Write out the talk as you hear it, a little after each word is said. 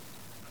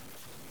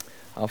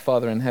Our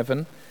Father in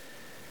heaven,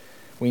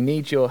 we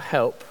need your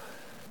help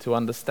to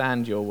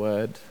understand your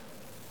word,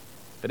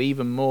 but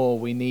even more,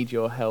 we need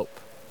your help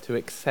to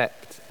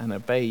accept and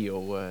obey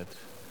your word.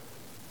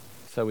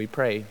 So we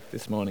pray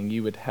this morning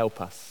you would help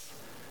us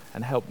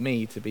and help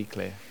me to be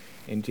clear.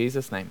 In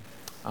Jesus' name,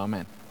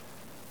 amen.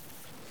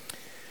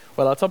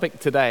 Well, our topic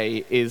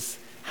today is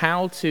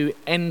how to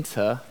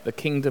enter the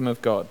kingdom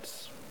of God.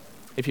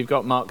 If you've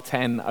got Mark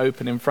 10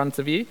 open in front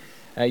of you,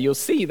 you'll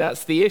see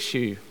that's the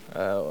issue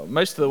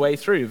most of the way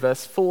through.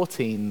 Verse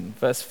 14,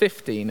 verse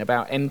 15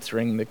 about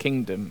entering the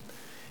kingdom.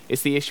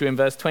 It's the issue in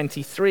verse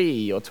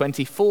 23 or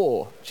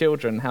 24,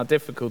 children, how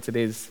difficult it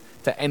is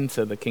to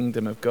enter the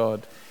kingdom of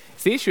God.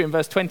 It's the issue in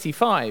verse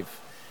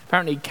 25.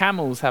 Apparently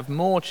camels have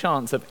more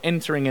chance of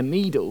entering a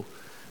needle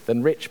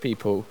than rich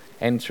people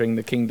entering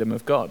the kingdom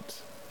of God.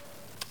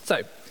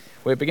 So,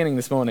 we're beginning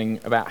this morning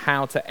about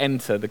how to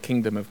enter the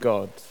kingdom of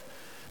God.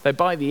 So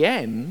by the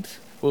end,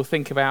 we'll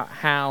think about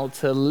how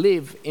to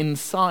live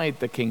inside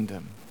the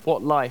kingdom,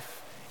 what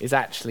life is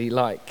actually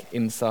like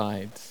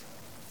inside.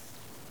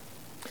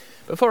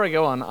 Before I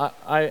go on,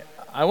 I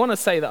want to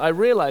say that I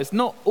realize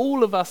not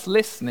all of us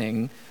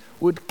listening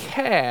would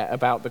care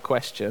about the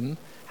question,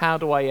 how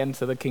do I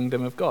enter the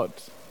kingdom of God?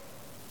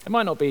 It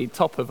might not be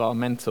top of our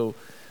mental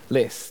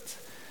list.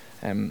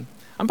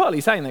 I'm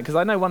partly saying that because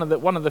I know one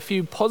of the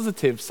few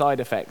positive side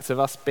effects of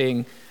us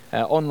being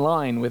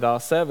online with our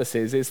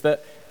services is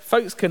that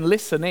folks can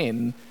listen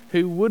in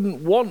who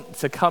wouldn't want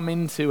to come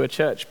into a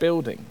church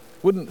building,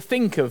 wouldn't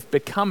think of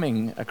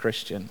becoming a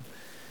Christian.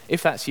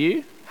 If that's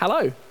you,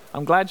 hello,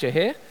 I'm glad you're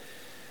here.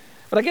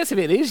 But I guess if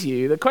it is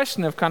you, the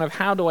question of kind of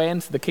how do I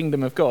enter the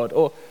kingdom of God,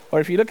 or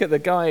if you look at the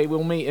guy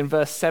we'll meet in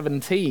verse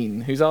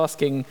 17, who's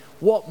asking,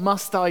 what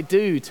must I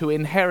do to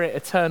inherit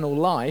eternal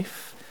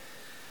life?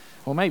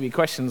 Or maybe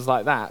questions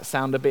like that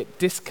sound a bit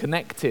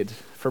disconnected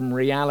from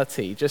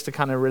reality, just a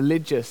kind of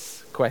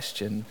religious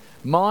question,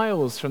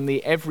 miles from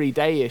the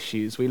everyday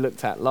issues we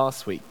looked at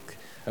last week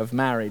of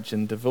marriage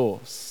and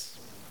divorce.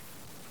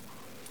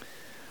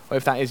 Or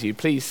if that is you,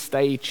 please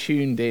stay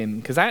tuned in,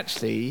 because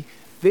actually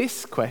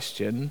this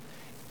question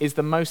is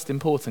the most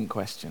important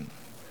question.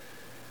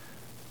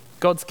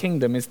 God's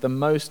kingdom is the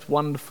most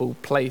wonderful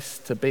place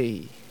to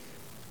be.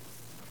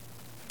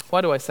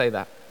 Why do I say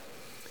that?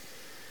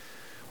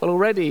 Well,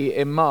 already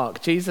in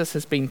Mark, Jesus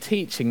has been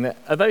teaching that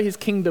although his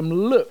kingdom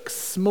looks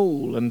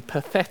small and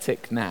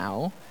pathetic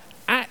now,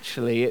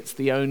 actually it's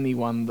the only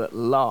one that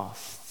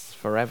lasts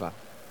forever.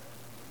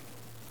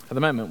 At the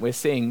moment, we're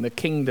seeing the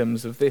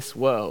kingdoms of this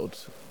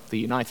world, the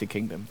United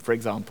Kingdom, for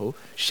example,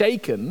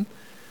 shaken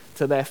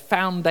to their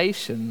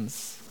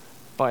foundations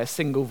by a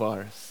single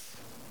virus.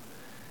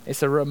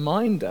 It's a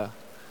reminder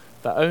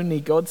that only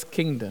God's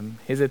kingdom,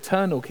 his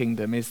eternal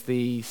kingdom, is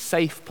the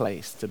safe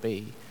place to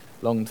be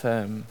long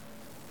term.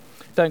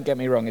 Don't get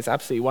me wrong, it's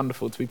absolutely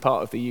wonderful to be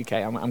part of the UK.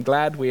 I'm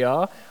glad we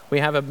are. We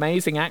have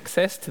amazing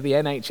access to the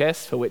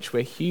NHS, for which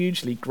we're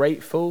hugely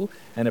grateful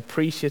and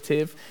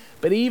appreciative.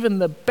 But even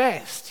the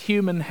best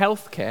human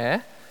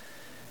healthcare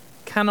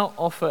cannot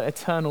offer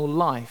eternal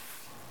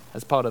life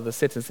as part of the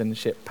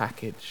citizenship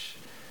package,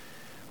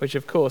 which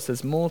of course,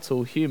 as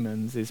mortal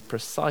humans, is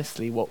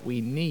precisely what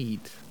we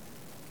need.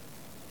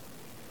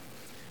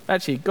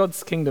 Actually,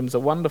 God's kingdom's a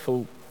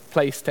wonderful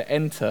place to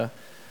enter,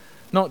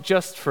 not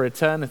just for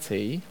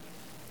eternity,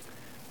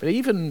 but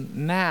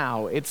even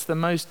now, it's the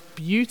most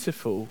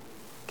beautiful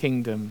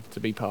kingdom to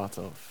be part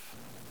of.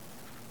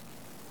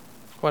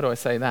 Why do I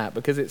say that?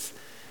 Because it's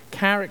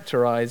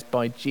characterized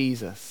by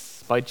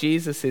Jesus, by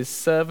Jesus'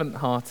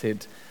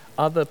 servant-hearted,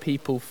 other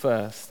people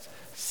first,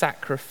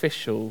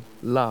 sacrificial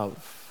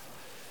love.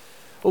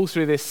 All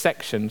through this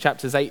section,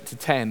 chapters 8 to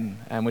 10,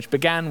 which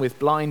began with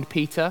blind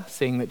Peter,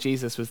 seeing that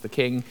Jesus was the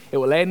king. It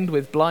will end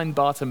with blind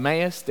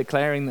Bartimaeus,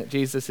 declaring that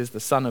Jesus is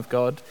the Son of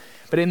God.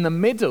 But in the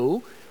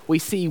middle, we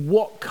see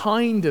what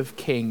kind of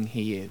king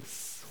he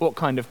is, what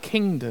kind of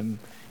kingdom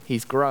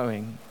he's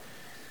growing.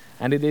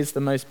 And it is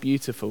the most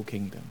beautiful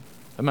kingdom,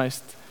 the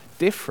most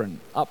different,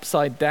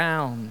 upside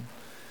down,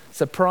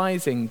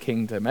 surprising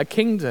kingdom, a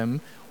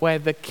kingdom where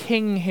the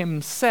king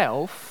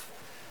himself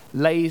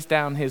lays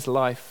down his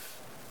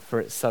life for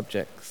its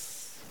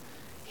subjects.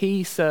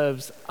 He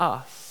serves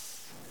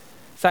us,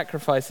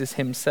 sacrifices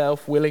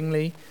himself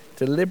willingly,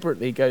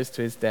 deliberately goes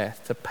to his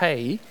death to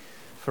pay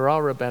for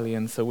our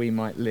rebellion so we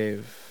might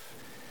live.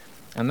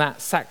 And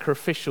that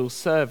sacrificial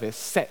service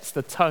sets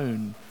the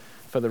tone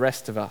for the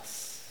rest of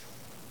us.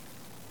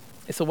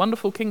 It's a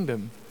wonderful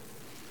kingdom.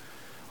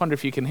 I wonder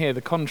if you can hear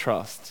the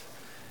contrast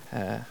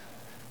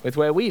with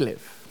where we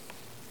live.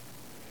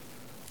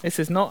 This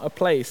is not a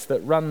place that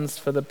runs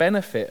for the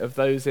benefit of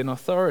those in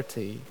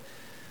authority.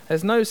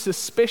 There's no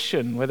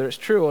suspicion, whether it's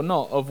true or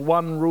not, of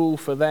one rule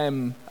for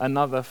them,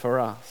 another for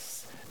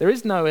us. There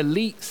is no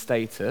elite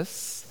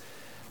status,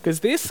 because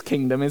this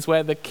kingdom is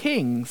where the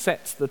king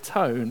sets the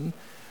tone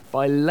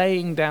by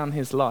laying down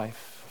his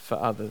life for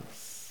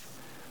others.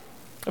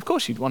 Of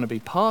course you'd want to be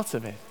part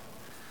of it.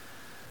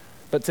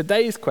 But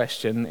today's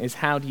question is,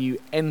 how do you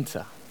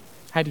enter?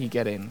 How do you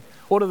get in?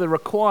 What are the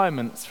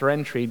requirements for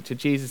entry to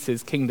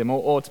Jesus' kingdom?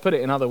 Or to put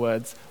it in other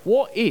words,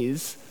 what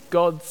is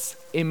God's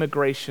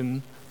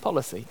immigration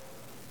policy?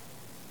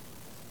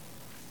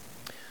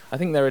 I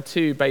think there are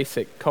two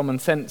basic common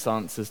sense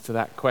answers to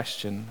that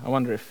question. I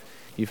wonder if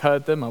you've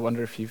heard them. I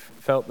wonder if you've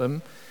felt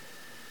them.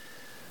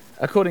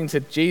 According to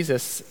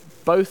Jesus,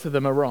 both of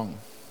them are wrong.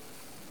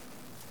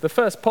 The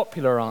first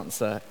popular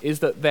answer is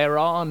that there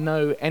are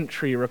no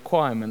entry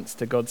requirements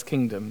to God's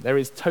kingdom. There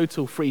is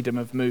total freedom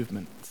of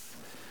movement.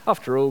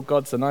 After all,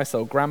 God's a nice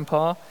old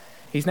grandpa.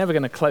 He's never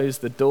going to close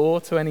the door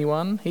to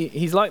anyone.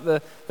 He's like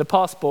the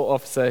passport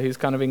officer who's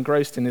kind of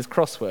engrossed in his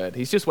crossword.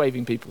 He's just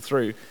waving people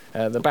through.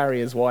 The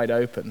barrier's wide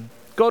open.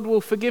 God will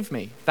forgive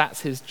me.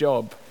 That's his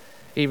job,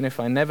 even if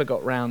I never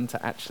got round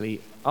to actually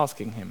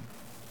asking him.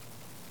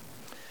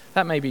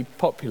 That may be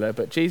popular,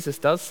 but Jesus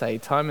does say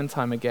time and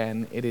time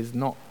again, it is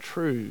not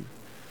true.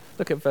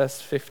 Look at verse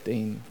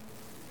 15.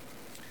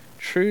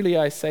 Truly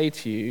I say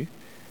to you,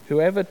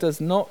 whoever does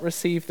not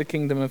receive the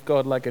kingdom of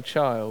God like a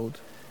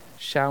child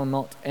shall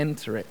not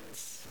enter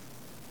it.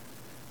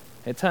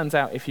 It turns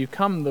out if you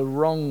come the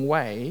wrong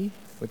way,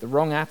 with the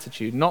wrong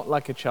attitude, not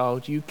like a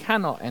child, you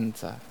cannot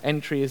enter.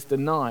 Entry is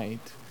denied.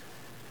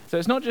 So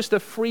it's not just a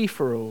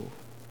free-for-all.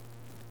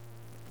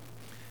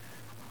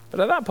 But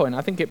at that point,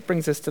 I think it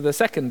brings us to the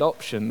second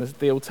option,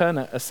 the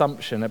alternate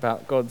assumption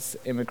about God's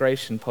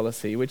immigration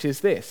policy, which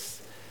is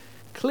this.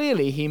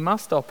 Clearly, he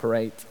must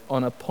operate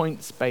on a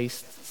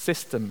points-based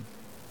system.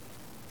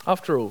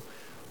 After all,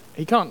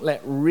 he can't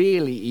let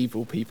really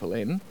evil people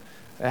in.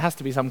 There has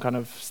to be some kind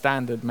of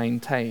standard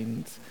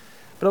maintained.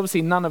 But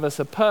obviously, none of us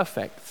are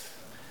perfect.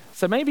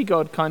 So maybe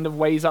God kind of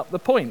weighs up the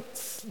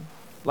points,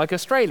 like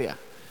Australia,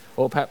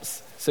 or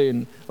perhaps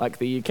soon, like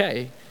the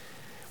UK.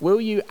 Will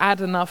you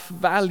add enough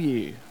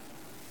value?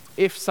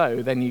 If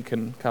so, then you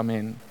can come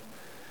in.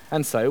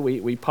 And so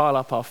we pile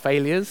up our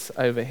failures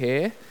over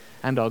here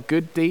and our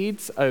good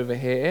deeds over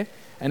here.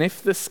 And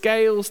if the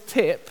scales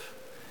tip,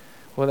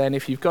 well then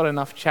if you've got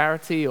enough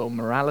charity or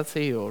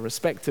morality or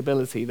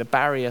respectability, the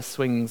barrier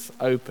swings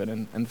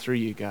open and through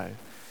you go.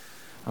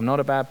 I'm not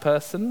a bad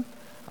person.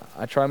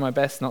 I try my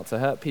best not to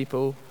hurt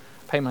people,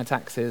 pay my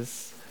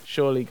taxes.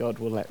 Surely God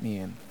will let me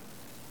in.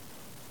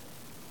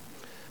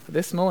 But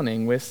this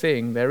morning we're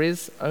seeing there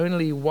is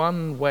only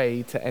one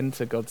way to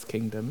enter God's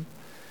kingdom,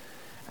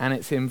 and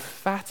it's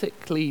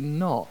emphatically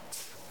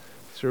not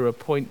through a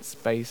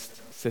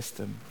points-based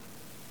system.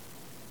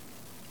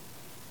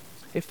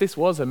 If this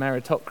was a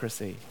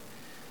meritocracy,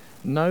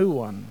 no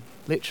one,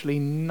 literally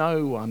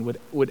no one,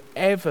 would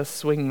ever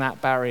swing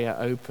that barrier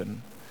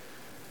open.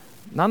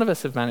 None of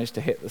us have managed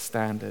to hit the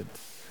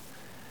standards.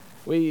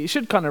 We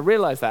should kind of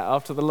realize that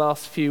after the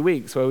last few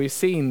weeks where we've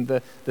seen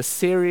the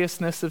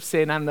seriousness of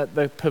sin and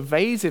the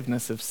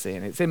pervasiveness of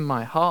sin. It's in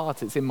my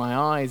heart, it's in my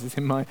eyes, it's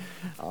in my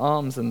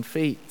arms and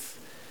feet.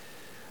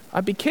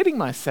 I'd be kidding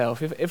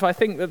myself if I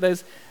think that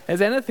there's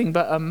anything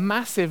but a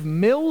massive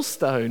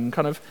millstone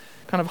kind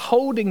of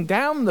holding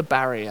down the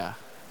barrier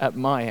at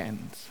my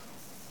end.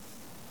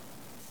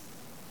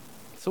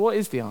 So what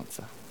is the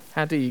answer?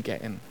 How do you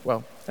get in?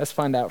 Well, let's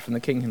find out from the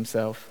King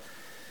himself.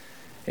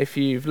 If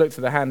you've looked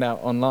at the handout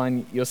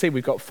online, you'll see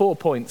we've got 4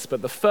 points,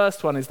 but the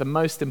first one is the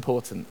most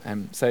important.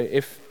 So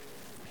if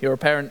you're a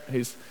parent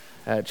whose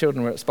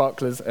children were at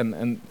Sparklers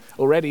and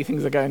already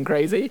things are going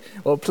crazy,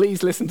 well,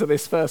 please listen to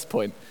this first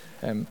point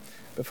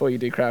before you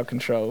do crowd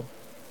control.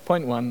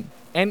 Point 1,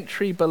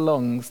 entry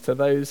belongs to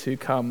those who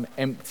come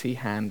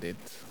empty-handed.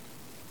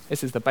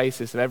 This is the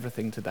basis of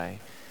everything today.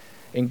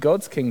 In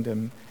God's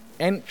kingdom,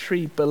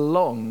 entry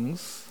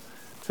belongs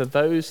to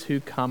those who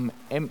come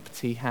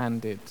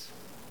empty-handed.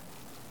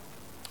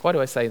 Why do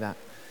I say that?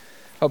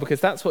 Oh, because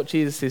that's what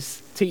Jesus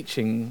is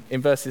teaching in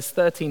verses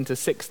 13 to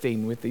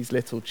 16 with these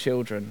little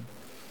children.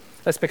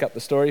 Let's pick up the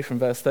story from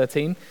verse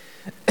 13.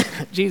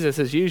 Jesus,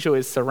 as usual,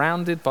 is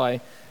surrounded by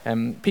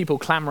people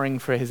clamoring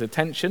for his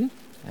attention.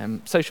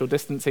 Social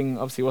distancing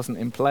obviously wasn't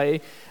in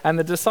play. And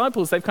the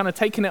disciples, they've kind of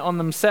taken it on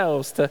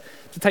themselves to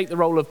take the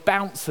role of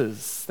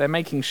bouncers. They're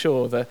making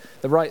sure the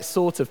right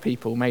sort of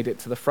people made it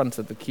to the front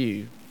of the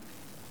queue.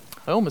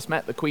 I almost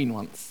met the Queen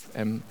once,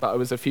 but I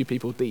was a few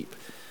people deep.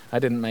 I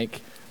didn't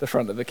make the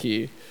front of the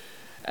queue.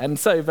 And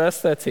so,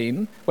 verse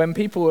 13, when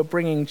people were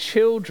bringing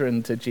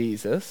children to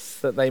Jesus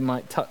that they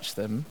might touch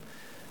them,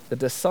 the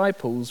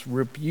disciples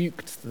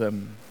rebuked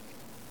them.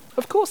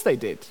 Of course they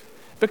did,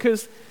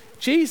 because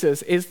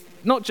Jesus is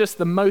not just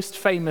the most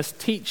famous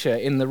teacher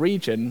in the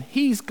region,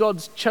 he's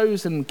God's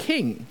chosen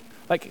king.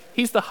 Like,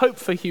 he's the hope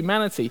for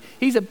humanity.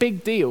 He's a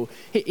big deal.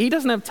 He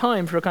doesn't have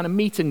time for a kind of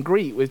meet and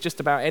greet with just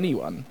about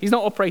anyone. He's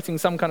not operating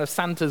some kind of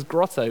Santa's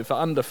grotto for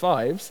under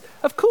fives.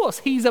 Of course,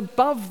 he's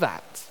above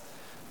that,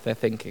 they're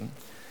thinking.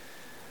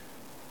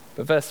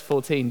 But verse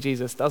 14,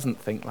 Jesus doesn't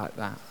think like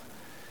that.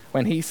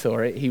 When he saw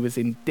it, he was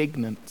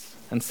indignant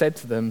and said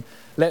to them,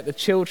 "Let the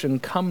children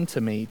come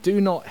to me.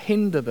 Do not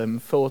hinder them,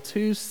 for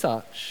to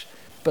such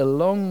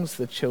belongs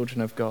the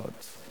children of God."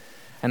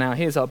 And now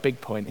here's our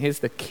big point. Here's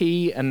the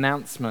key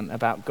announcement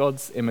about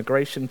God's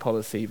immigration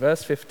policy.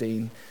 Verse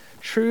 15,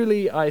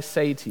 "Truly I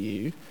say to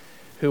you,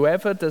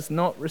 whoever does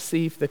not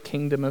receive the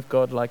kingdom of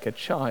God like a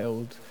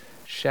child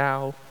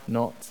shall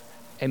not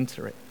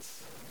enter it.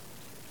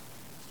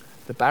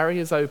 The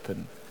barrier's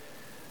open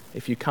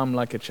if you come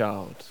like a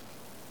child.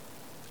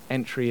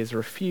 Entry is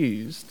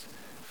refused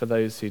for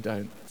those who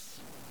don't.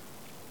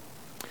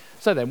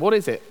 So then, what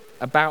is it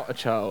about a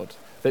child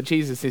that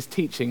Jesus is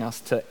teaching us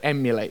to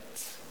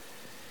emulate?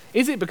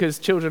 Is it because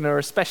children are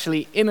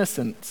especially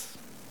innocent?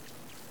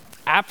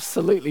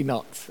 Absolutely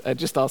not.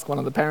 Just ask one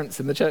of the parents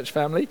in the church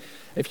family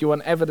if you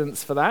want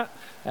evidence for that.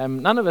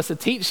 None of us are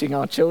teaching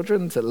our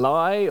children to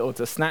lie or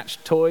to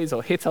snatch toys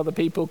or hit other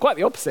people. Quite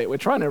the opposite. We're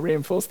trying to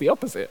reinforce the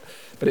opposite,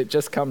 but it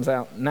just comes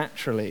out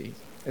naturally.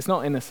 It's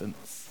not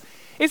innocence.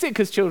 Is it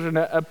because children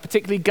are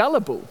particularly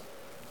gullible?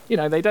 You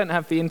know, they don't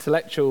have the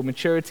intellectual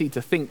maturity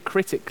to think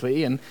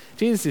critically, and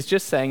Jesus is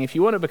just saying, if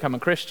you want to become a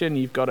Christian,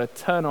 you've got to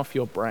turn off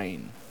your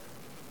brain.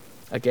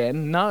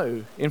 Again,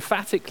 no,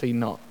 emphatically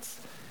not.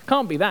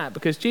 Can't be that,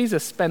 because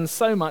Jesus spends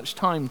so much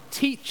time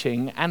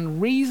teaching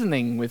and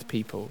reasoning with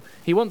people.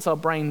 He wants our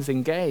brains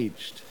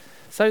engaged.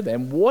 So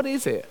then, what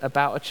is it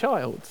about a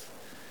child?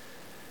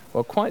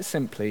 Well, quite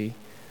simply,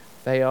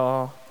 they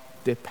are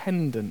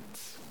dependent,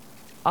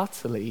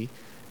 utterly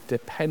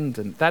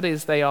dependent. That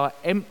is, they are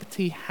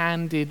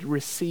empty-handed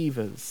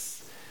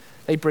receivers.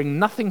 They bring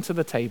nothing to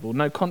the table,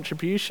 no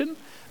contribution.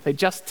 They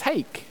just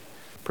take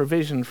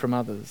provision from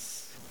others.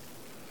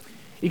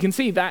 You can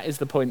see that is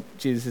the point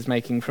Jesus is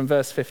making from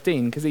verse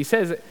 15, because he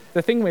says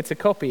the thing we're to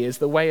copy is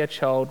the way a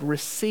child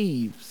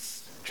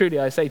receives. Truly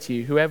I say to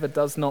you, whoever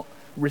does not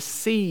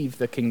receive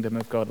the kingdom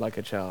of God like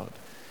a child.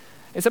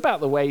 It's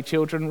about the way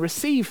children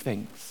receive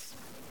things.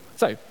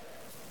 So,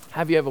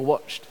 have you ever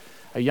watched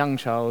a young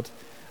child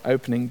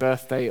opening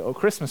birthday or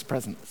Christmas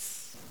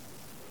presents?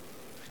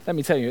 Let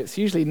me tell you, it's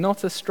usually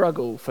not a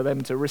struggle for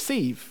them to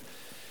receive.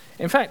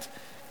 In fact,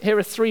 here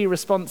are 3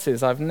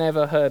 responses I've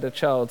never heard a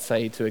child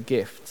say to a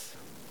gift.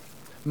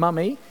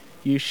 Mummy,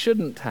 you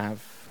shouldn't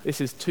have.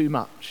 This is too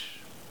much.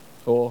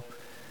 Or,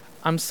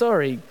 I'm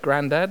sorry,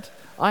 Grandad,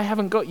 I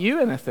haven't got you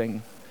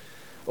anything.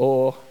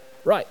 Or,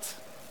 right,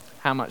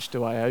 how much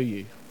do I owe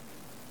you?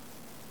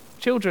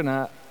 Children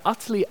are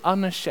utterly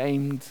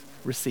unashamed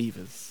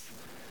receivers.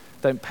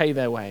 Don't pay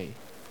their way.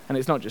 And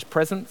it's not just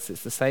presents,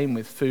 it's the same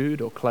with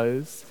food or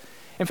clothes.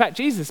 In fact,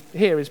 Jesus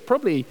here is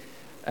probably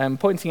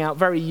pointing out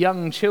very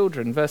young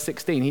children. Verse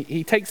 16,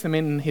 he takes them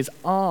in his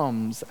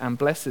arms and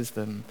blesses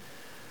them.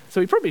 So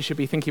we probably should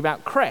be thinking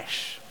about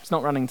creche. It's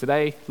not running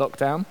today,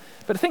 lockdown.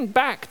 But think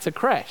back to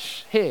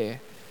creche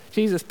here.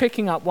 Jesus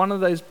picking up one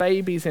of those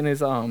babies in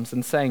his arms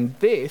and saying,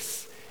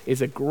 this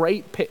is a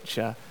great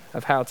picture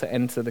of how to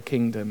enter the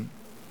kingdom.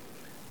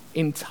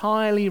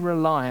 Entirely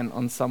reliant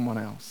on someone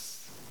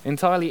else.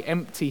 Entirely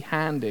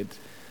empty-handed.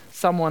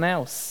 Someone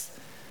else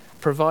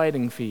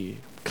providing for you,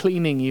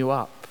 cleaning you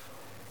up,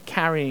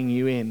 carrying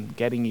you in,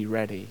 getting you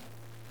ready.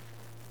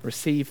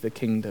 Receive the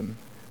kingdom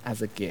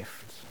as a gift.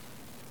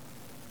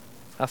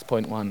 That's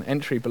point 1.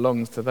 Entry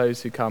belongs to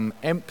those who come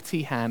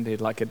empty-handed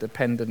like a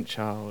dependent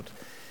child.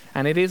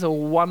 And it is a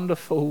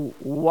wonderful,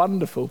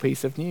 wonderful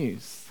piece of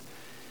news.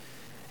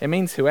 It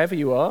means whoever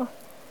you are,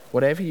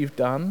 whatever you've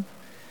done,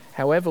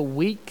 however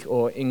weak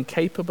or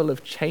incapable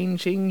of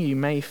changing you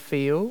may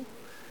feel,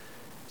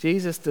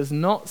 Jesus does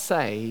not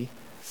say,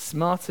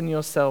 smarten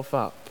yourself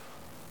up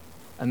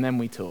and then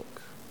we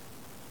talk.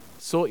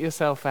 Sort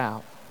yourself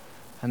out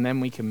and then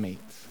we can meet.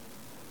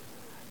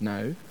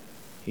 No,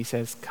 he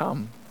says,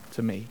 come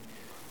to me,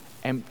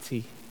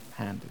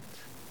 empty-handed.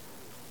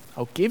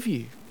 I'll give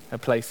you a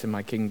place in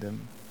my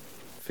kingdom,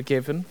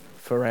 forgiven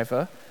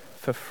forever,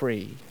 for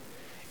free.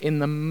 In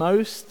the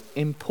most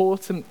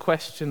important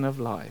question of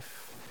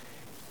life,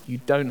 you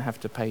don't have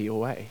to pay your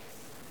way.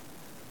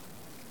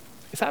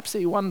 It's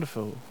absolutely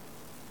wonderful.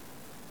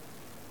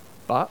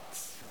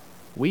 But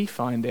we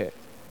find it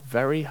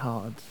very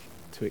hard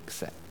to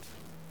accept.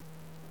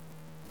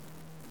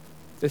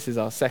 This is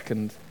our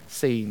second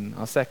scene,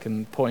 our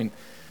second point.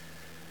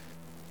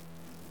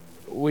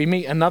 We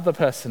meet another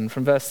person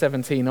from verse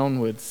 17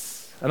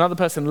 onwards, another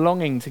person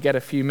longing to get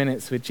a few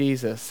minutes with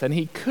Jesus, and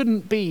he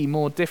couldn't be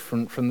more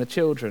different from the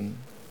children.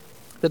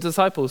 The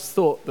disciples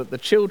thought that the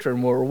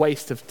children were a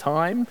waste of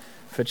time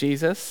for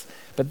Jesus,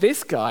 but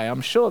this guy,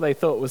 I'm sure they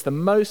thought, was the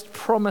most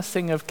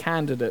promising of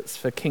candidates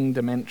for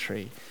kingdom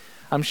entry.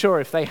 I'm sure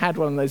if they had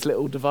one of those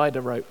little divider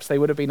ropes, they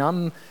would have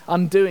been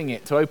undoing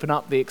it to open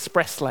up the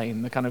express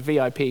lane, the kind of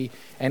VIP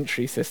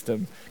entry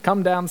system.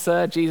 Come down,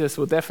 sir, Jesus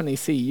will definitely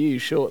see you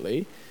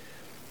shortly.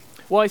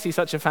 Why is he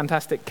such a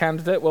fantastic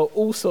candidate? Well,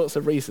 all sorts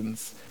of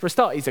reasons. For a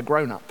start, he's a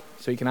grown-up,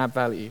 so he can add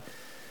value.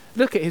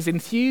 Look at his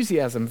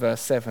enthusiasm, verse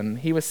 7.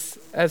 He was,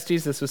 as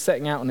Jesus was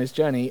setting out on his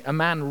journey, a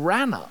man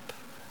ran up.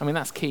 I mean,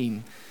 that's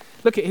keen.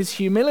 Look at his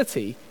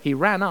humility. He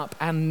ran up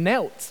and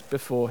knelt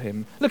before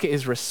him. Look at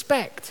his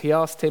respect. He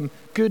asked him,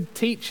 good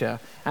teacher.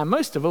 And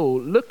most of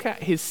all, look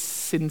at his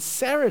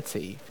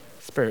sincerity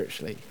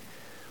spiritually.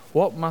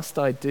 What must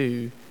I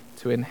do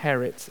to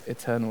inherit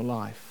eternal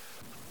life?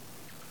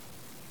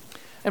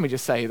 Let me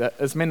just say that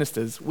as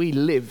ministers, we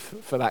live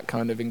for that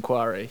kind of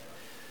inquiry.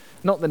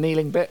 Not the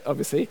kneeling bit,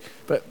 obviously,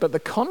 but the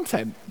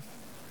content.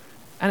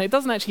 And it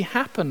doesn't actually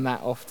happen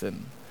that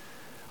often.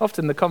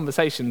 Often the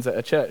conversations at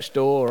a church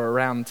door or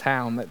around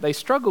town, that they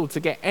struggle to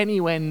get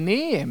anywhere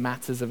near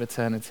matters of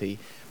eternity.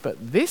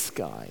 But this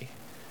guy,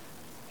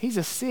 he's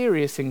a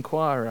serious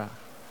inquirer.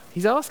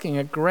 He's asking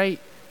a great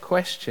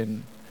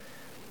question.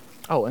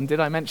 Oh, and did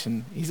I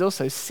mention, he's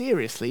also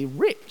seriously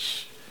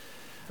rich.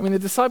 I mean, the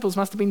disciples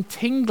must have been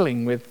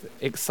tingling with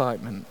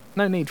excitement.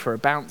 No need for a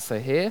bouncer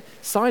here.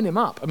 Sign him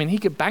up. I mean, he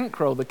could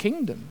bankroll the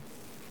kingdom.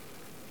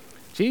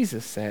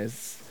 Jesus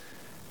says,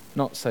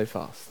 not so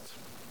fast.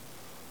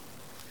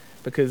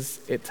 Because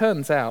it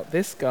turns out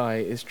this guy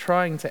is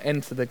trying to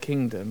enter the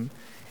kingdom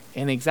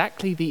in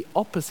exactly the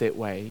opposite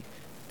way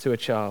to a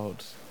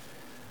child.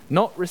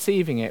 Not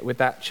receiving it with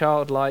that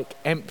childlike,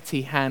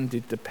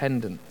 empty-handed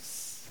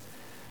dependence.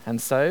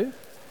 And so,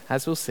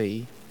 as we'll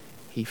see,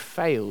 he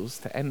fails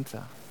to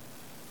enter.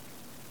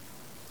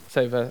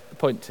 So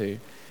point 2,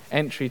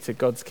 entry to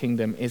God's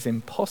kingdom is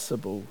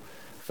impossible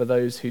for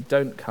those who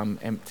don't come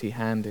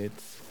empty-handed.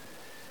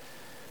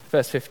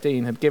 Verse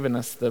 15 had given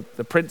us the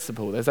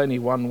principle. There's only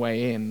one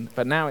way in,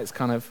 but now it's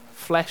kind of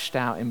fleshed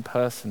out in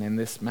person in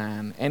this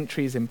man.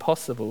 Entry is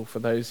impossible for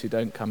those who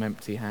don't come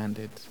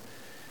empty-handed.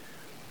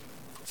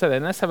 So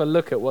then let's have a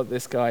look at what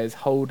this guy is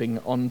holding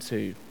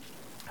onto.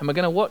 And we're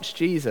going to watch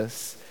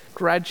Jesus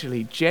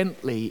gradually,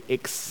 gently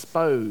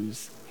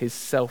expose his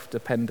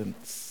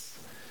self-dependence.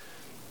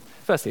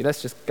 Firstly,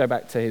 let's just go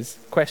back to his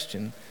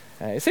question.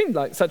 It seemed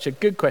like such a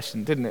good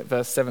question, didn't it?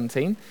 Verse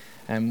 17.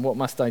 What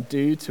must I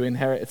do to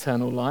inherit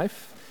eternal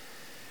life?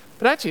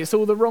 But actually, it's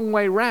all the wrong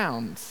way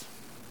round.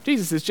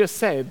 Jesus has just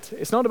said,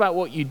 it's not about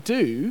what you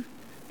do,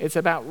 it's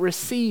about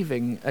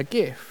receiving a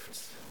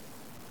gift.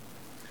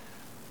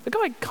 The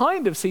guy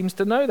kind of seems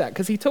to know that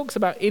because he talks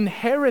about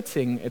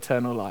inheriting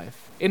eternal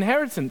life.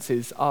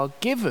 Inheritances are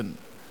given,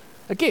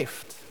 a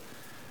gift,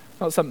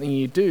 not something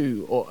you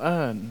do or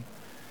earn.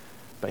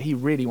 But he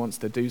really wants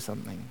to do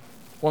something,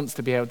 wants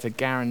to be able to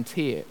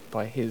guarantee it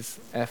by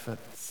his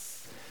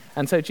efforts.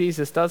 And so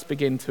Jesus does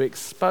begin to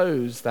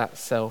expose that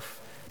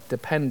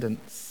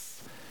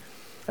self-dependence.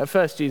 At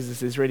first,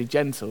 Jesus is really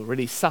gentle,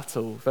 really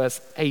subtle. Verse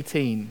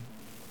 18,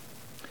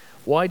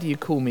 why do you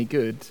call me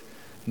good?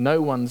 No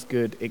one's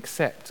good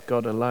except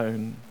God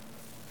alone.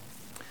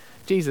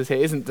 Jesus here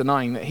isn't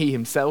denying that he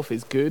himself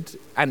is good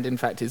and in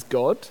fact is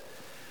God.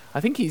 I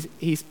think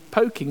he's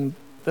poking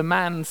the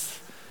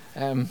man's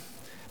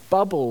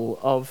bubble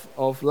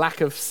of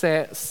lack of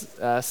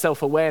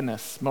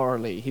self-awareness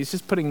morally. He's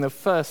just putting the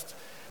first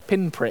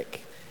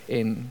pinprick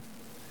in.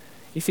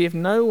 You see, if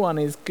no one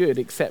is good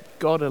except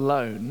God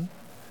alone,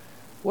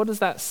 what does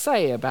that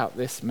say about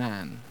this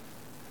man?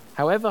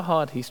 However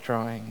hard he's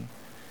trying,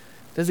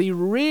 does he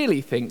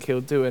really think he'll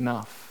do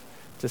enough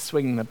to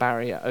swing the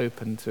barrier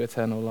open to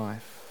eternal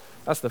life?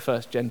 That's the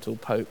first gentle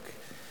poke.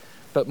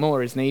 But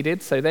more is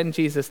needed. So then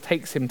Jesus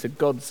takes him to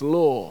God's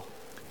law,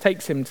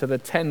 takes him to the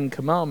 10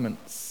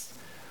 commandments,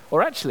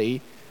 or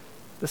actually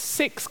the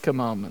 6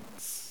 commandments.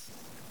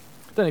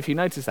 I don't know if you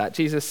noticed that.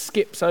 Jesus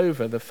skips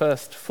over the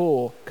first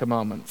 4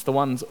 commandments, the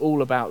ones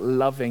all about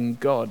loving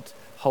God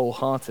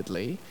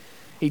wholeheartedly.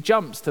 He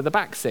jumps to the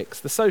back 6,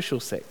 the social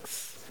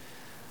 6,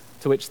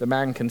 to which the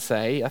man can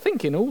say, I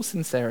think in all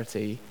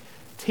sincerity,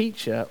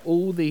 Teacher,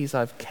 all these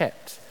I've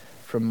kept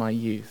from my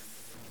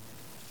youth.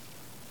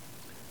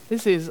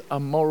 This is a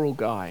moral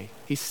guy.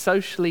 He's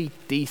socially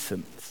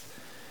decent.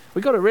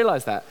 We've got to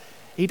realize that.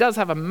 He does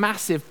have a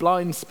massive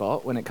blind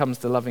spot when it comes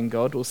to loving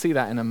God. We'll see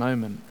that in a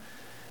moment.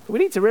 But we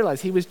need to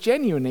realize he was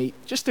genuinely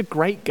just a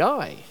great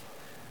guy.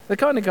 The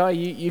kind of guy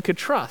you could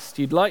trust,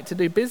 you'd like to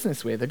do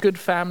business with. A good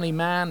family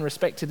man,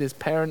 respected his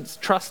parents,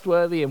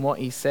 trustworthy in what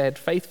he said,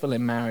 faithful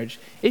in marriage.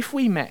 If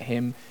we met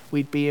him,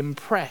 we'd be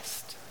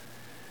impressed.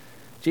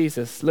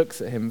 Jesus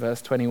looks at him,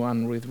 verse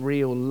 21, with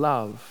real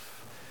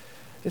love.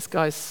 This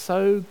guy's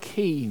so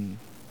keen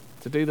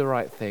to do the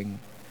right thing,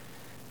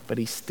 but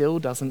he still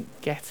doesn't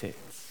get it.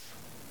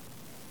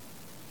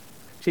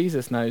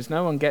 Jesus knows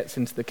no one gets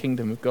into the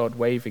kingdom of God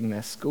waving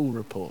their school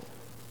report,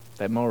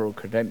 their moral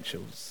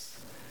credentials.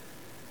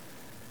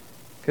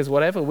 Because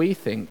whatever we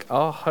think,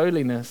 our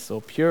holiness or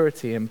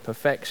purity and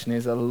perfection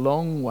is a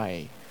long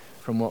way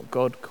from what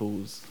God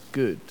calls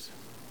good.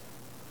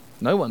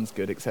 No one's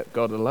good except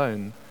God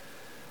alone.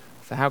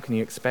 So how can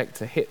you expect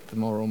to hit the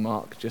moral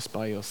mark just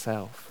by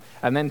yourself?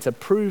 And then to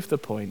prove the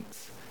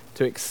point,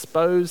 to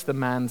expose the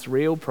man's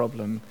real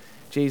problem,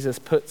 Jesus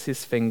puts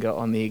his finger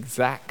on the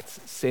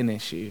exact sin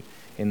issue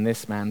in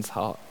this man's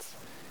heart,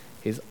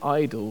 his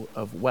idol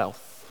of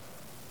wealth.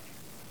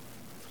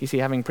 You see,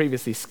 having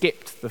previously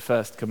skipped the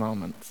first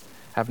commandment,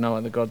 have no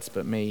other gods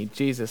but me,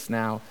 Jesus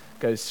now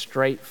goes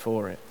straight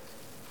for it.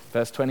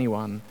 Verse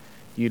 21,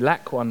 you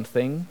lack one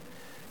thing,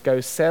 go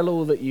sell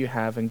all that you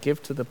have and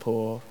give to the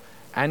poor,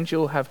 and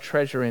you'll have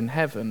treasure in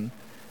heaven,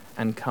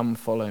 and come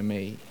follow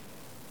me.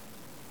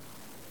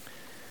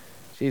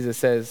 Jesus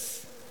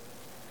says,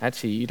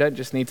 actually, you don't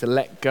just need to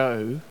let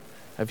go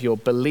of your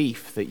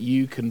belief that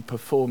you can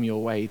perform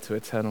your way to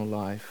eternal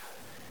life.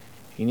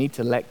 You need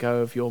to let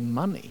go of your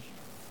money.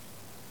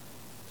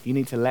 You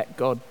need to let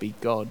God be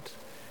God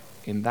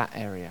in that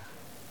area.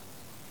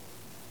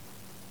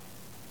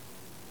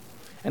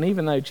 And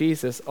even though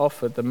Jesus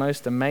offered the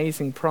most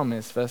amazing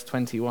promise, verse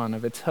 21,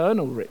 of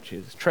eternal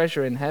riches,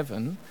 treasure in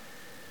heaven,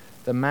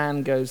 the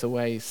man goes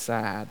away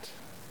sad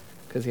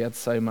because he had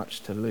so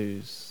much to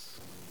lose.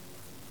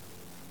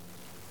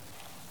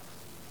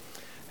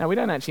 Now, we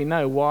don't actually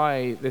know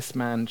why this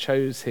man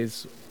chose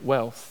his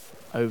wealth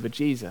over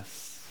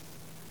Jesus.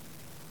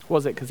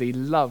 Was it because he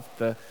loved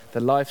the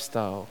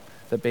lifestyle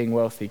that being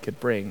wealthy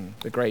could bring?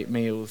 The great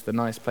meals, the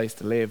nice place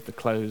to live, the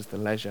clothes, the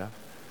leisure?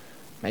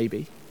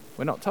 Maybe.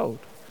 We're not told.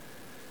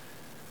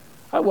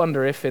 I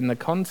wonder if in the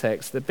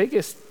context, the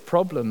biggest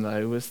problem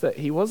though was that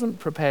he wasn't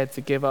prepared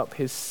to give up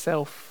his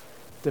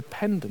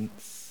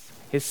self-dependence,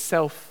 his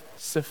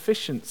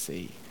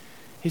self-sufficiency,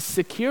 his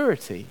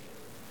security.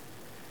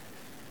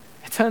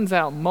 It turns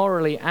out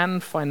morally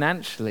and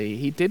financially,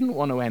 he didn't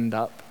want to end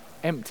up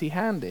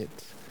empty-handed.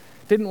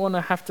 Didn't want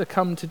to have to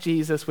come to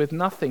Jesus with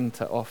nothing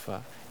to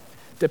offer,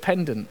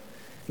 dependent,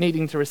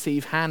 needing to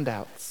receive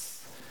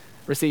handouts,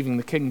 receiving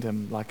the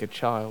kingdom like a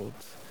child.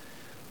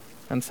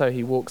 And so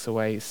he walks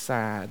away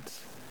sad.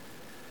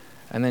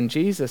 And then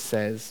Jesus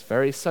says,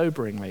 very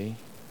soberingly,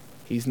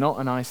 he's not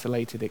an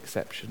isolated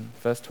exception.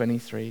 Verse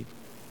 23,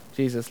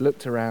 Jesus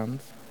looked around,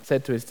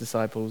 said to his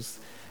disciples,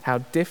 how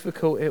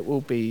difficult it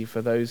will be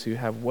for those who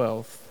have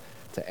wealth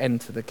to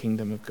enter the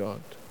kingdom of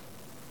God.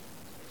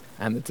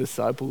 And the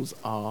disciples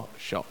are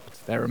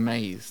shocked. They're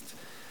amazed.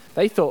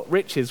 They thought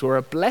riches were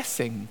a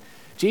blessing.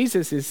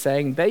 Jesus is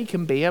saying they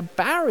can be a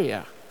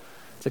barrier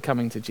to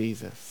coming to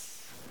Jesus.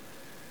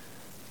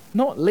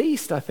 Not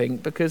least, I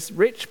think, because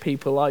rich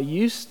people are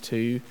used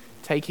to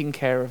taking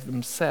care of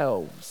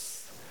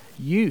themselves,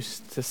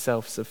 used to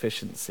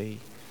self-sufficiency.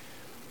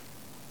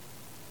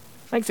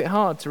 Makes it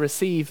hard to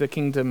receive the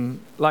kingdom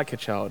like a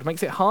child.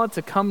 Makes it hard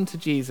to come to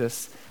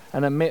Jesus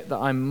and admit that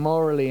I'm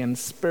morally and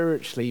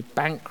spiritually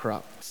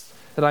bankrupt,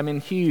 that I'm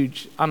in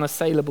huge,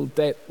 unassailable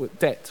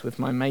debt with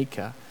my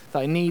Maker, that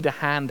I need a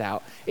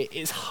handout.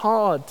 It's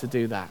hard to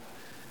do that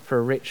for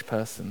a rich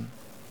person.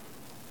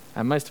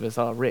 And most of us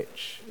are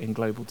rich in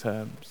global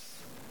terms.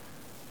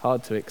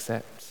 Hard to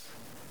accept.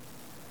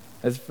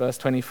 As verse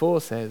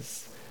 24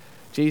 says,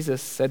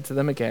 Jesus said to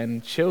them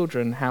again,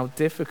 children, how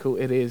difficult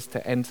it is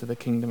to enter the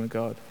kingdom of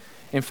God.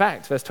 In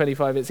fact, verse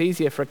 25, it's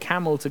easier for a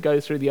camel to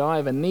go through the eye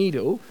of a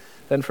needle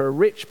than for a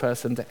rich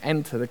person to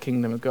enter the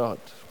kingdom of God.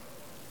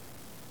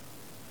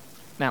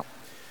 Now,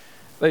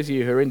 those of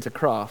you who are into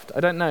craft, I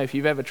don't know if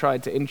you've ever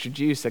tried to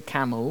introduce a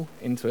camel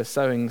into a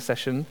sewing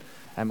session,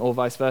 or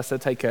vice versa,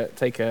 take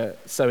a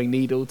sewing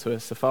needle to a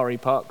safari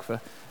park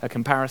for a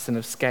comparison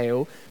of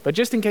scale. But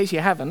just in case you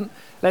haven't,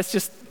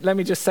 let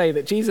me just say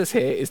that Jesus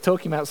here is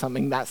talking about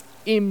something that's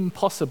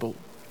impossible.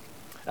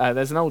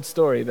 There's an old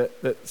story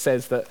that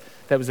says that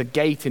there was a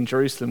gate in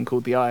Jerusalem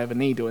called the Eye of a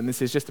Needle, and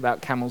this is just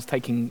about camels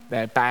taking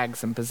their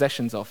bags and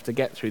possessions off to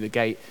get through the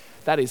gate.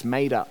 That is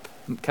made up.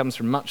 It comes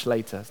from much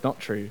later. It's not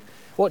true.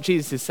 What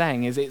Jesus is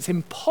saying is it's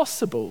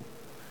impossible.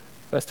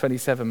 Verse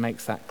 27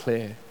 makes that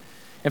clear.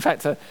 In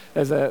fact,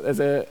 there's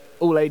a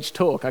all-age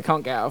talk I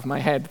can't get out of my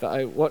head that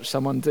I watched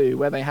someone do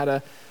where they had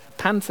a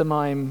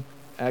pantomime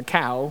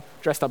cow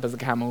dressed up as a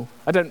camel.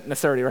 I don't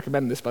necessarily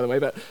recommend this, by the way,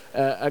 but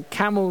a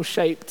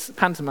camel-shaped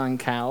pantomime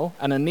cow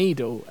and a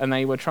needle, and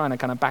they were trying to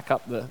kind of back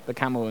up the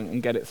camel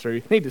and get it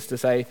through. Needless to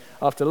say,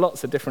 after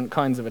lots of different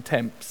kinds of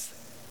attempts,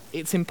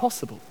 it's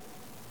impossible.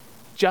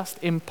 Just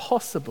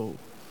impossible.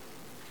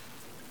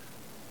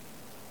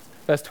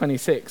 Verse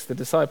 26, the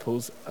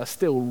disciples are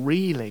still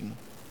reeling.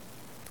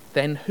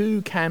 Then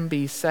who can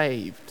be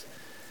saved?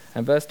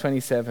 And verse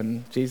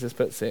 27, Jesus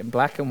puts it in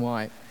black and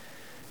white.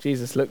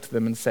 Jesus looked at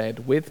them and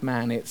said, with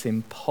man it's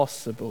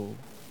impossible.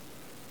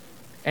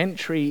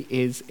 Entry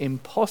is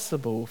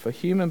impossible for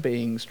human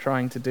beings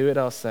trying to do it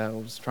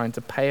ourselves, trying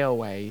to pay our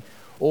way,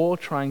 or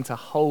trying to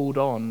hold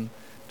on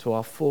to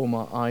our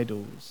former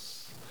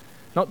idols.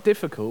 Not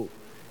difficult,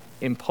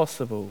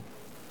 impossible.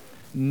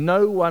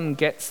 No one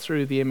gets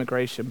through the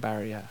immigration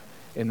barrier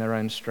in their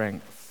own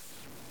strength.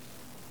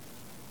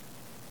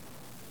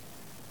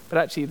 But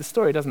actually, the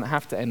story doesn't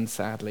have to end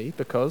sadly,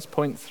 because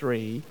point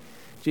 3,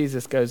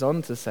 Jesus goes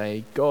on to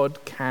say,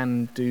 God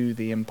can do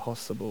the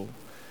impossible.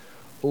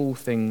 All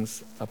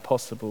things are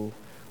possible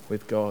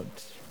with God.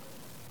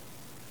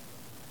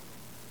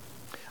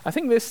 I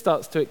think this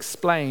starts to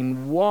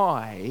explain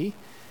why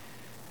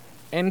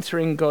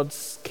entering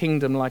God's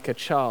kingdom like a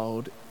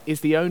child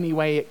is the only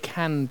way it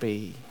can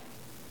be.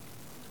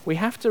 We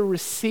have to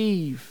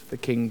receive the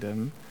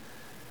kingdom,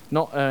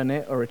 not earn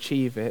it or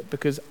achieve it,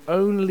 because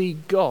only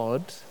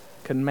God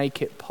can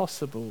make it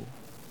possible.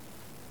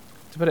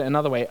 To put it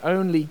another way,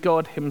 only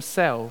God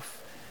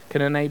himself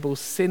can enable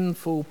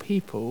sinful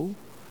people,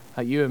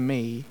 like you and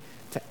me,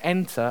 to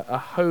enter a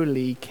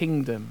holy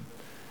kingdom.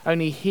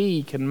 Only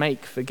he can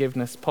make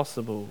forgiveness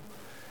possible.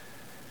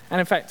 And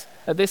in fact,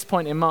 at this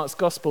point in Mark's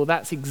gospel,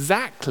 that's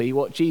exactly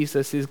what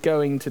Jesus is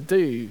going to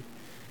do.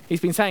 He's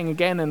been saying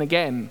again and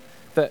again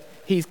that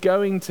he's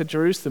going to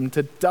Jerusalem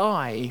to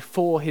die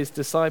for his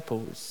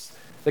disciples,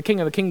 The King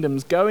of the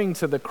Kingdom's going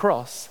to the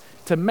cross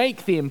to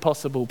make the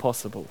impossible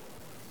possible.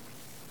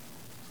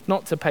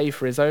 Not to pay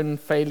for his own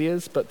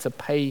failures, but to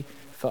pay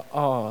for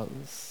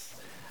ours.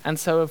 And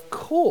so, of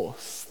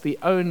course, the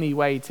only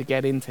way to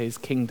get into his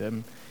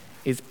kingdom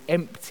is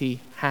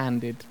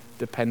empty-handed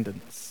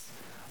dependence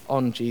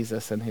on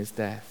Jesus and his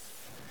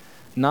death.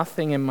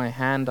 Nothing in my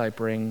hand I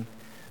bring,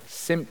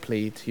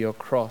 simply to your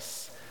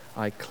cross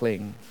I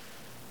cling.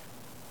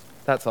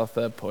 That's our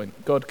third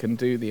point. God can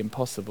do the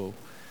impossible,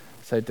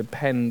 so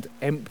depend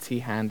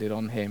empty-handed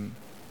on him.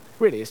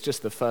 Really, it's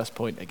just the first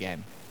point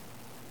again.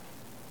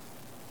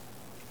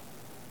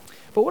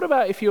 But what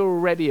about if you're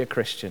already a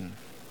Christian?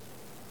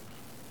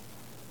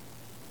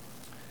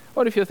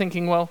 What if you're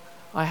thinking, well,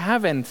 I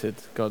have entered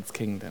God's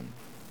kingdom?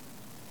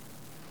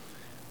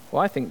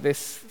 Well, I think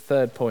this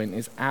third point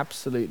is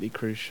absolutely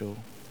crucial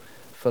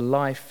for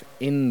life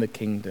in the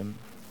kingdom.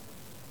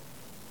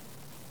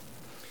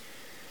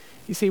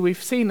 You see,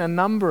 we've seen a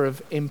number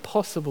of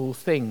impossible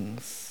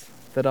things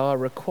that are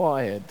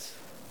required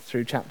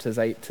through chapters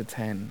 8 to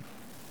 10.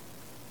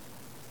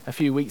 A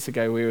few weeks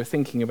ago, we were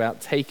thinking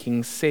about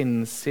taking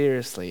sin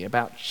seriously,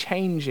 about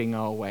changing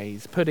our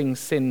ways, putting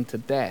sin to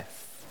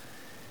death.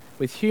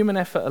 With human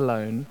effort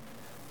alone,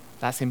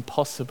 that's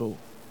impossible.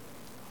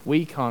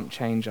 We can't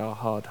change our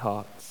hard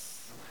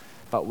hearts.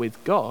 But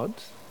with God,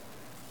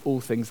 all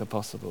things are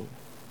possible.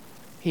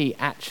 He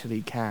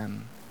actually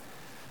can.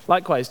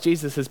 Likewise,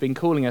 Jesus has been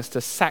calling us to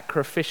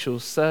sacrificial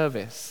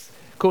service,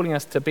 calling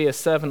us to be a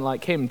servant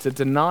like him, to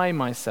deny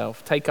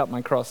myself, take up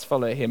my cross,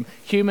 follow him.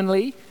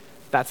 Humanly,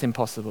 that's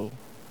impossible.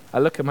 I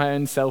look at my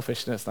own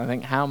selfishness and I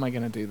think, how am I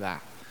going to do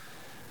that?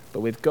 But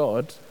with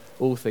God,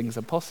 all things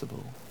are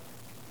possible.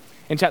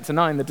 In chapter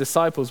 9, the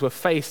disciples were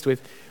faced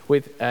with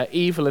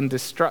evil and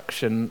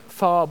destruction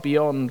far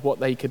beyond what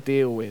they could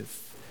deal with.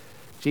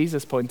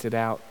 Jesus pointed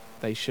out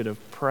they should have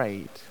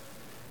prayed,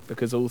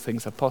 because all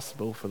things are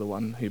possible for the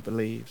one who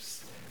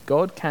believes.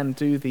 God can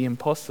do the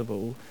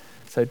impossible,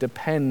 so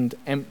depend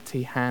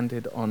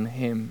empty-handed on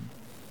him.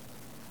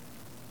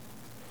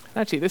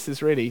 Actually, this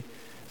has really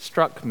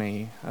struck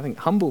me, I think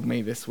humbled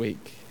me this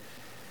week.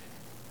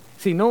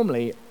 See,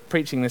 normally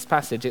preaching this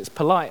passage, it's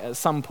polite at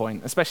some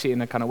point, especially in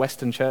a kind of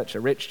Western church, a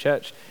rich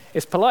church,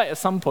 it's polite at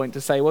some point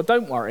to say, well,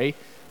 don't worry,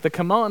 the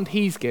command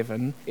he's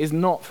given is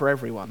not for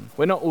everyone.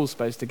 We're not all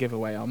supposed to give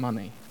away our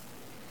money.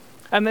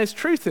 And there's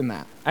truth in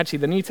that. Actually,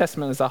 the New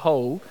Testament as a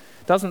whole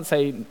doesn't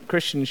say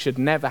Christians should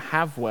never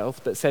have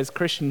wealth, but says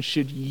Christians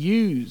should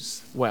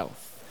use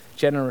wealth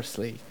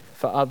generously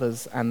for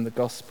others and the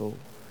gospel.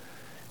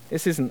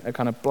 This isn't a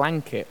kind of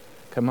blanket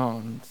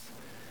command.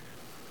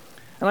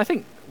 And I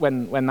think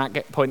when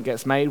that point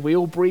gets made, we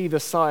all breathe a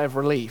sigh of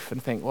relief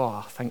and think,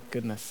 oh, thank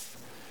goodness,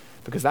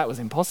 because that was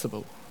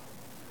impossible.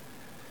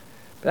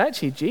 But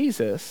actually,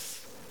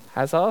 Jesus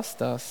has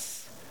asked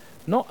us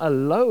not a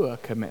lower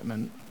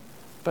commitment,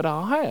 but a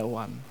higher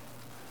one.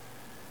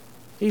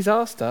 He's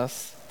asked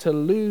us to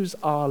lose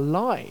our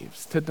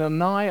lives, to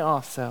deny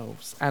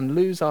ourselves and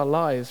lose our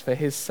lives for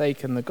his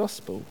sake and the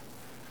gospel.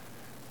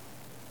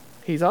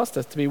 He's asked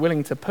us to be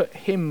willing to put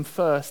him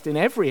first in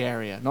every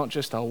area, not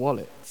just our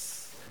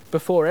wallets,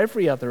 before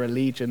every other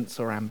allegiance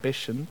or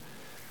ambition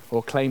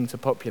or claim to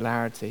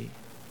popularity.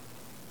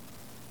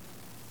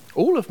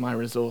 All of my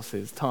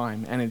resources,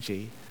 time,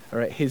 energy,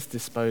 are at his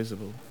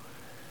disposal.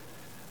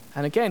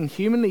 And again,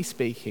 humanly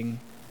speaking,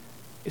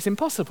 it's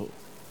impossible.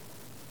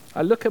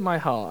 I look at my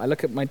heart, I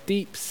look at my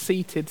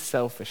deep-seated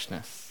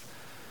selfishness,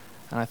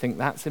 and I think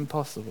that's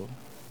impossible.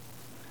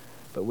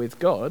 But with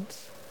God,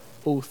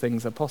 all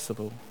things are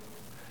possible.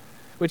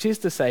 Which is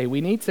to say,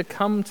 we need to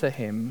come to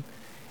him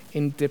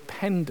in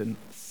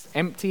dependence,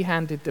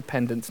 empty-handed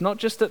dependence, not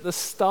just at the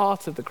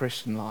start of the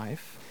Christian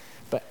life,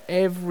 but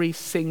every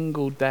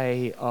single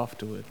day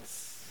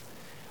afterwards.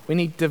 We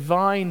need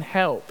divine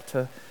help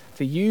to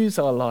use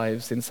our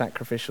lives in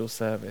sacrificial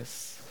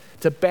service,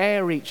 to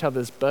bear each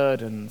other's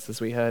burdens, as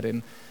we heard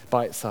in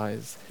Bite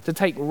Size, to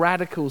take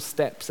radical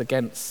steps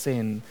against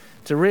sin,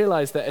 to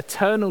realize that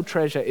eternal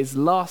treasure is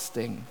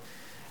lasting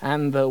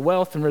and the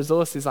wealth and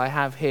resources I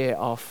have here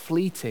are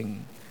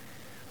fleeting.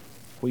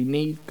 We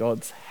need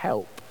God's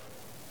help.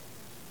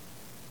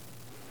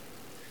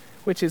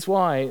 Which is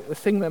why the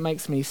thing that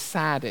makes me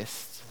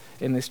saddest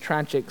in this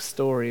tragic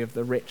story of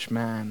the rich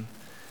man,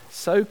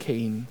 so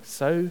keen,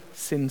 so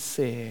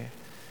sincere,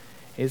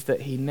 is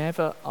that he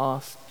never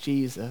asked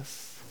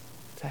Jesus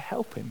to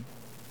help him.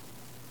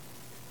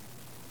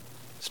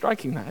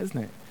 Striking that,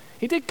 isn't it?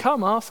 He did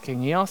come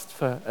asking. He asked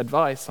for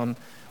advice on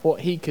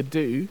what he could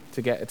do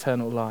to get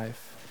eternal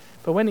life.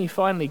 But when he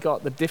finally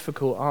got the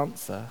difficult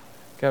answer,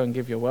 go and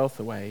give your wealth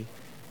away,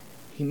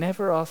 he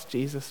never asked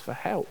Jesus for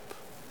help.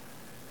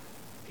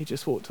 He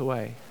just walked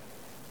away.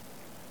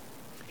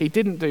 He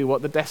didn't do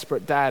what the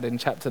desperate dad in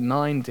chapter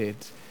 9 did.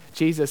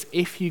 Jesus,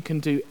 if you can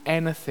do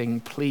anything,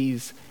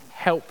 please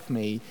help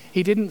me.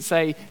 He didn't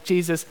say,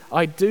 Jesus,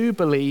 I do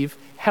believe,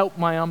 help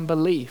my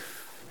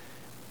unbelief.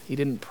 He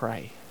didn't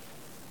pray.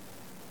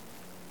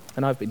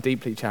 And I've been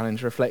deeply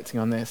challenged reflecting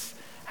on this.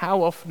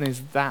 How often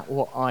is that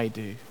what I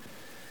do?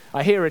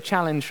 I hear a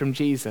challenge from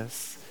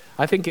Jesus.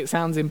 I think it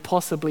sounds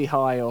impossibly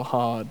high or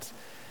hard,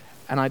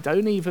 and I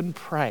don't even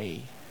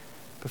pray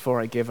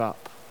before I give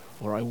up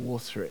or I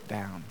water it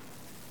down.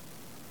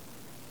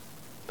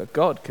 But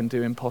God can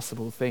do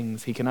impossible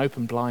things. He can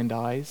open blind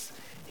eyes.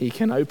 He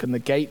can open the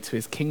gate to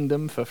his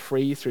kingdom for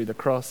free through the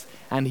cross,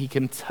 and he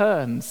can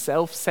turn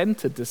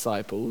self-centered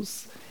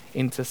disciples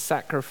into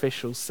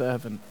sacrificial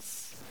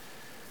servants.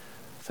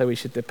 So we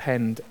should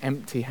depend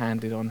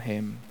empty-handed on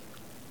him.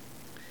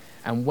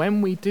 And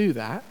when we do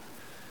that,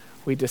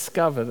 we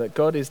discover that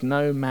God is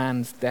no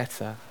man's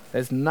debtor.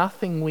 There's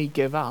nothing we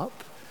give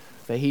up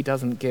that he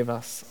doesn't give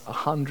us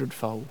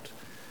 100-fold.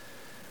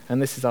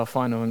 And this is our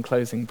final and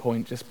closing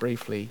point, just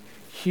briefly.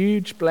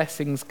 Huge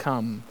blessings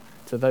come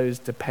to those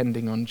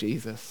depending on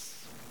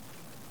Jesus.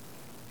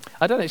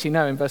 I don't actually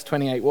know in verse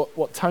 28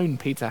 what tone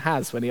Peter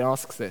has when he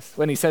asks this,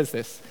 when he says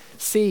this.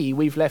 See,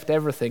 we've left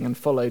everything and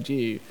followed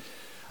you.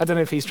 I don't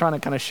know if he's trying to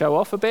kind of show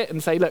off a bit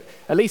and say, look,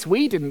 at least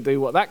we didn't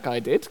do what that guy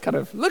did. Kind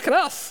of, look at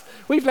us.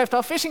 We've left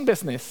our fishing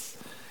business.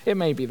 It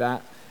may be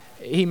that.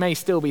 He may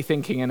still be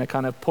thinking in a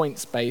kind of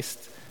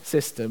points-based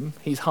system.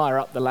 He's higher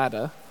up the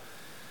ladder.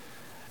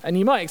 And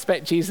you might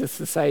expect Jesus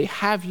to say,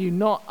 have you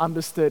not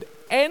understood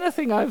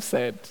anything I've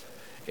said?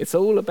 It's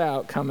all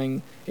about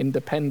coming in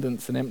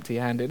dependence and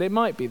empty-handed. It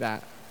might be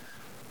that.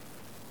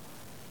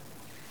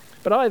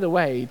 But either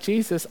way,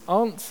 Jesus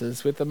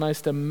answers with the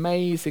most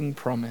amazing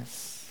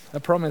promise. A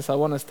promise I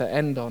want us to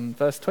end on.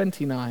 Verse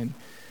 29.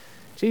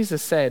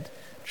 Jesus said,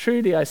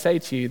 truly I say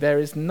to you, there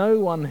is no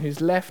one who's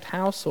left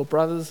house or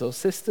brothers or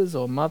sisters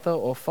or mother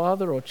or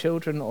father or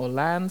children or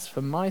lands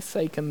for my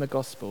sake and the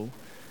gospel,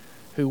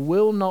 who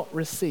will not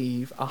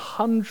receive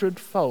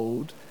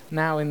 100-fold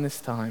now in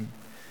this time,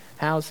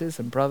 houses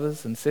and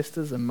brothers and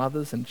sisters and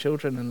mothers and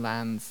children and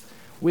lands,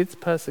 with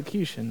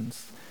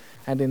persecutions,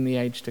 and in the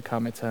age to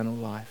come eternal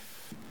life.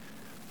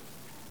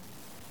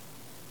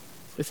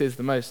 This is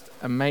the most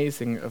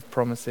amazing of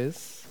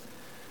promises.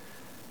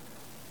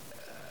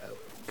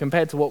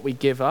 Compared to what we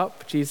give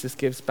up, Jesus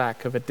gives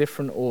back of a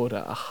different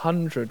order,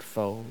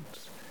 100-fold.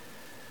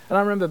 And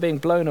I remember being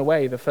blown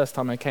away the first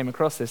time I came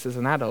across this as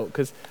an adult,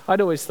 because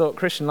I'd always thought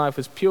Christian life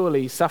was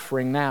purely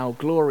suffering now,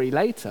 glory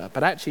later.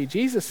 But actually,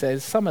 Jesus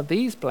says some of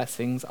these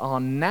blessings are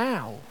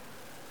now.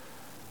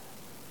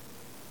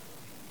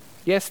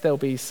 Yes, there'll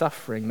be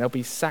suffering, there'll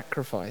be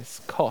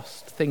sacrifice,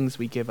 cost, things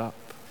we give up.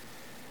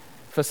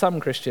 For some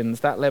Christians,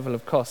 that level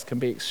of cost can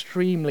be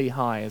extremely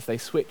high as they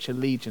switch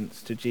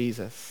allegiance to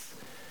Jesus.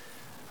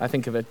 I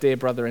think of a dear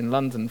brother in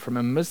London from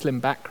a Muslim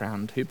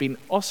background who'd been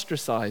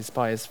ostracized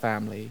by his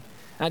family.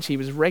 Actually, he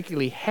was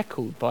regularly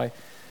heckled by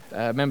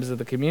members of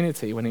the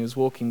community when he was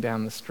walking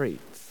down the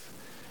streets.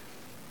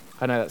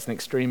 I know that's an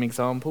extreme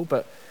example,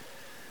 but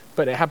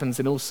it happens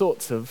in all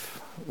sorts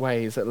of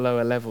ways at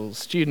lower levels.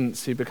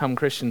 Students who become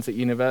Christians at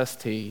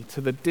university,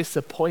 to the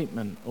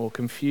disappointment or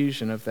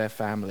confusion of their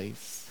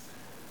families.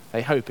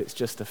 They hope it's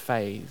just a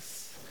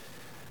phase.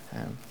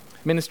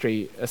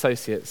 Ministry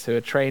associates who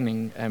are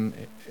training,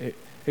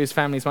 whose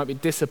families might be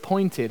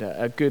disappointed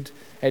a good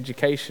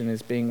education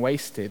is being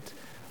wasted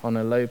on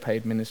a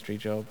low-paid ministry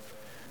job.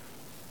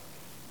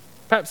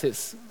 Perhaps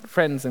it's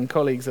friends and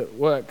colleagues at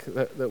work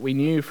that we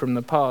knew from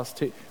the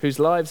past whose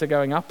lives are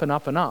going up and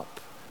up and up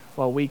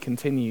while we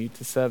continue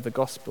to serve the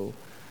gospel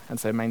and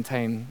so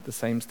maintain the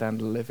same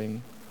standard of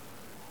living.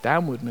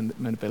 Downward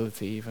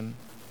mobility even.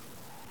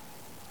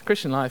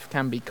 Christian life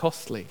can be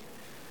costly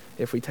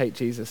if we take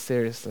Jesus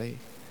seriously.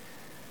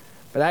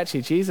 But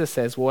actually, Jesus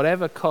says,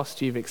 whatever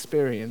cost you've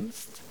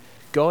experienced,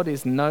 God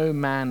is no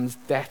man's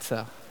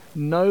debtor.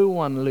 No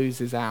one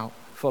loses out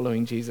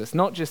following Jesus,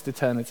 not just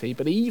eternity,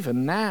 but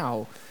even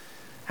now.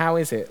 How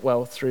is it?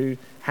 Well, through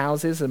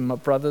houses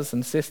and brothers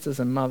and sisters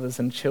and mothers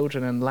and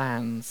children and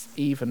lands,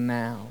 even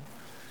now.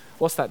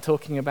 What's that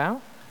talking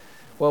about?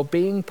 Well,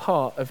 being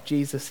part of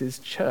Jesus'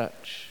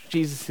 church,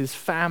 Jesus'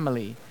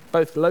 family,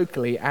 both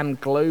locally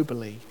and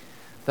globally.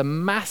 The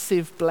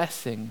massive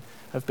blessing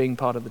of being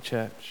part of the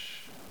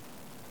church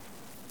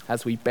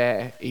as we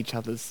bear each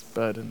other's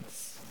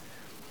burdens.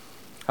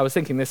 I was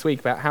thinking this week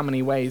about how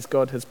many ways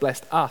God has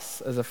blessed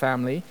us as a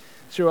family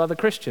through other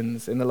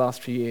Christians in the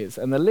last few years.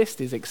 And the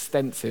list is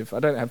extensive. I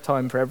don't have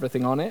time for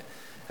everything on it.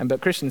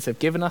 But Christians have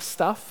given us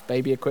stuff,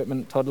 baby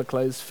equipment, toddler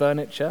clothes,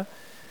 furniture.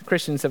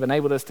 Christians have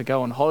enabled us to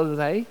go on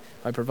holiday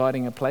by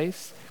providing a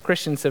place.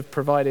 Christians have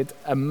provided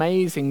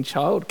amazing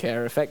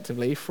childcare,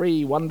 effectively,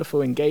 free,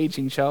 wonderful,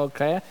 engaging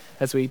childcare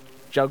as we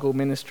juggle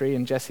ministry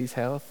and Jesse's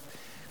health.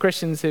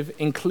 Christians have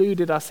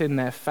included us in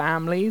their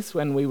families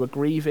when we were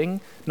grieving,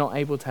 not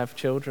able to have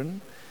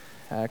children.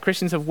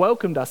 Christians have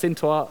welcomed us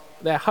into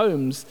their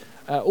homes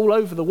all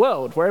over the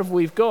world. Wherever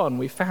we've gone,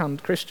 we've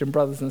found Christian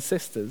brothers and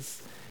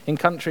sisters in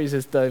countries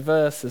as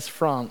diverse as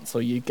France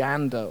or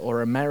Uganda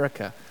or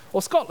America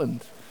or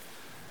Scotland.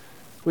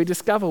 We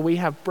discover we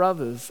have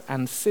brothers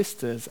and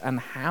sisters and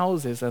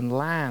houses and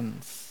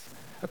lands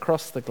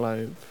across the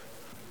globe.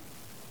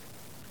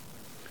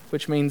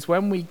 Which means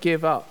when we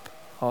give up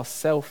our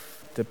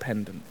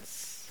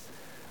self-dependence,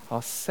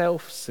 our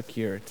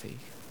self-security,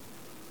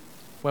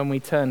 when we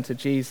turn to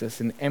Jesus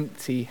in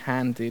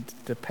empty-handed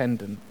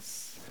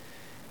dependence,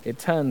 it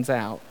turns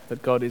out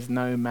that God is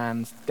no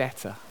man's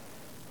debtor.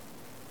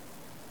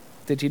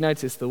 Did you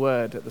notice the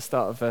word at the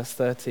start of verse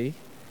 30?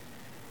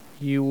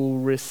 You will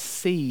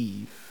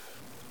receive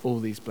all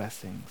these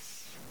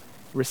blessings.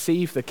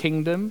 Receive the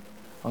kingdom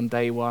on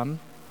day one,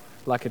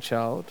 like a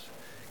child.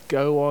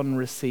 Go on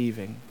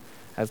receiving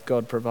as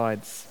God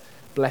provides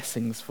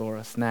blessings for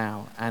us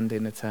now and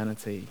in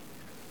eternity.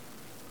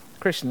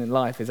 Christian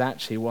life is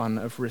actually one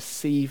of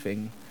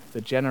receiving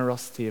the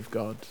generosity of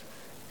God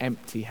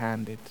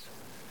empty-handed.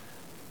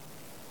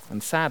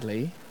 And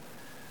sadly,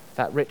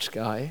 that rich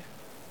guy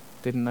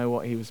didn't know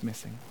what he was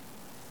missing.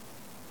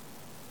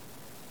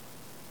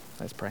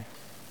 Let's pray.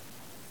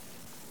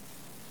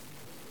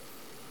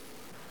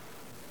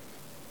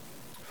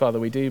 Father,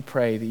 we do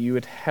pray that you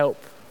would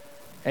help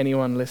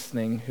anyone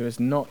listening who has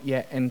not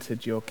yet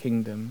entered your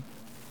kingdom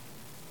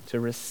to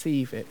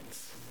receive it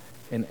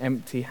in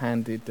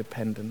empty-handed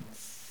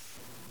dependence.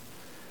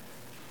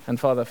 And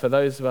Father, for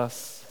those of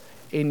us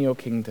in your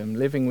kingdom,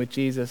 living with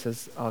Jesus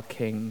as our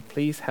King,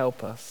 please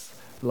help us,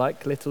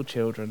 like little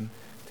children,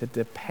 to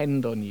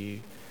depend on you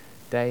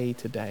day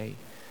to day,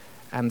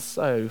 and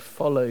so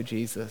follow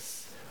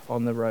Jesus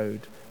on the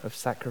road of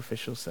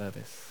sacrificial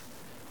service.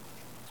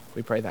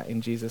 We pray that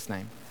in Jesus'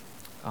 name.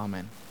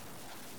 Amen.